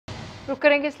रुक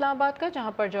करेंगे इस्लामाबाद का,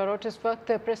 जहां पर जोरोट इस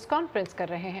वक्त प्रेस कॉन्फ्रेंस कर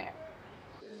रहे हैं।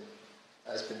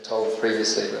 As been told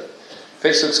previously, but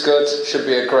pitch looks good. Should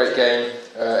be a great game.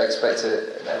 Expect a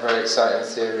very exciting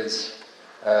series.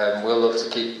 We'll look to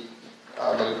keep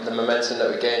the momentum that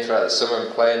we gained throughout the summer and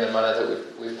play in the manner that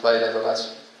we've played over the last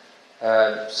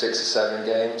 6 or 7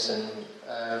 games.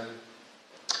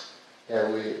 And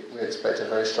we expect a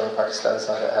very strong Pakistan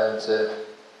side at home to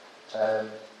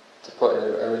put in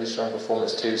a really strong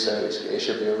performance too. So it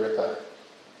should be a ripper.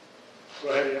 Go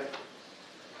ahead, yeah.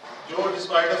 Joe,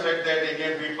 despite the fact that India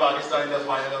beat Pakistan in the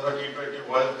final of the T20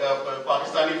 World Cup,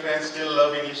 Pakistani fans still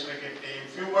love India's cricket team.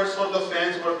 Few words for the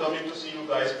fans who are coming to see you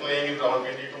guys playing in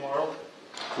Rawalpindi tomorrow.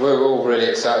 We're all really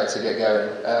excited to get going.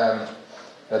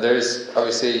 There is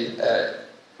obviously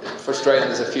frustrating.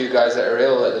 There's a few guys that are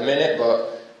ill at the minute, but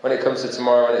when it comes to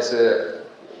tomorrow, and it's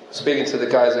speaking to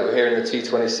the guys that were here in the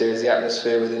T20 series, the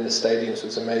atmosphere within the stadiums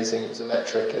was amazing. It was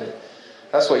electric, and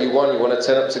that's what you want. You want to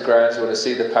turn up to grounds, you want to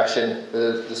see the passion,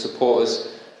 the supporters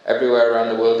everywhere around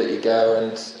the world that you go,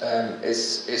 and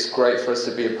it's great for us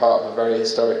to be a part of a very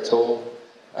historic tour,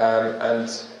 and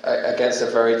against a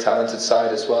very talented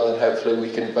side as well. And hopefully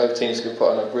both teams can put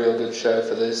on a real good show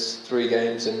for these 3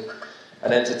 games and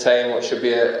entertain what should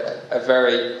be a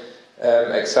very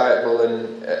excitable and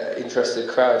interested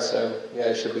crowd. So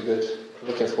yeah, it should be good.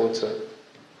 Looking forward to it.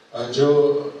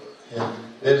 Joe,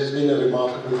 there has been a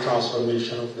remarkable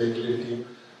transformation of the England team.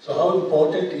 So how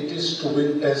important it is to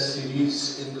win Test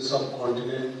series in the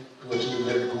subcontinent to achieve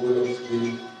that goal of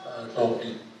being top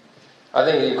team? I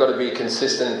think you've got to be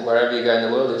consistent wherever you go in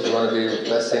the world if you want to be the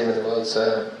best team in the world.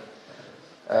 So,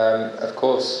 of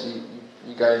course,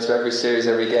 you go into every series,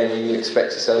 every game, and you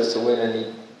expect yourselves to win, and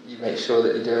you make sure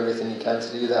that you do everything you can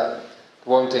to do that. The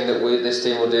one thing that this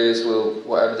team will do is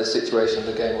whatever the situation of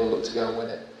the game, we'll look to go and win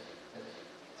it.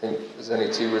 I think there's only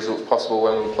 2 results possible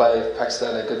when we play. If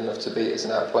Pakistan are good enough to beat us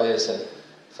and outplay us, and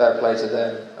fair play to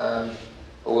them.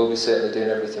 But we'll be certainly doing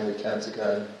everything we can to go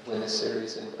and win this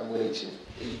series and win each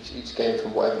game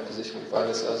from whatever position we find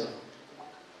ourselves in.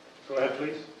 Go ahead,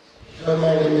 please.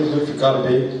 My name is Ishaq,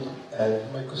 and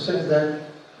my question is that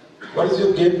what is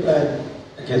your game plan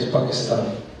against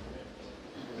Pakistan?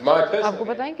 आपको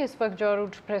बताएं कि इस वक्त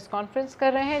जोरूट press conference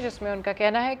कर रहे हैं, जिसमें उनका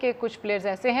कहना है कि कुछ प्लेयर्स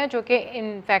ऐसे हैं जो कि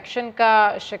इन्फेक्शन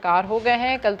का शिकार हो गए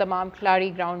हैं। कल तमाम खिलाड़ी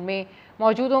ग्राउंड में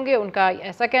मौजूद होंगे, उनका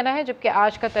ऐसा कहना है। जबकि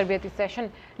आज का तरबियती सेशन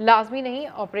लाजमी नहीं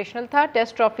ऑपरेशनल था।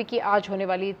 टेस्ट ट्रॉफी की आज होने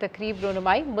वाली तकरीब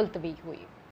रोनुमाई मुलतवी हुई।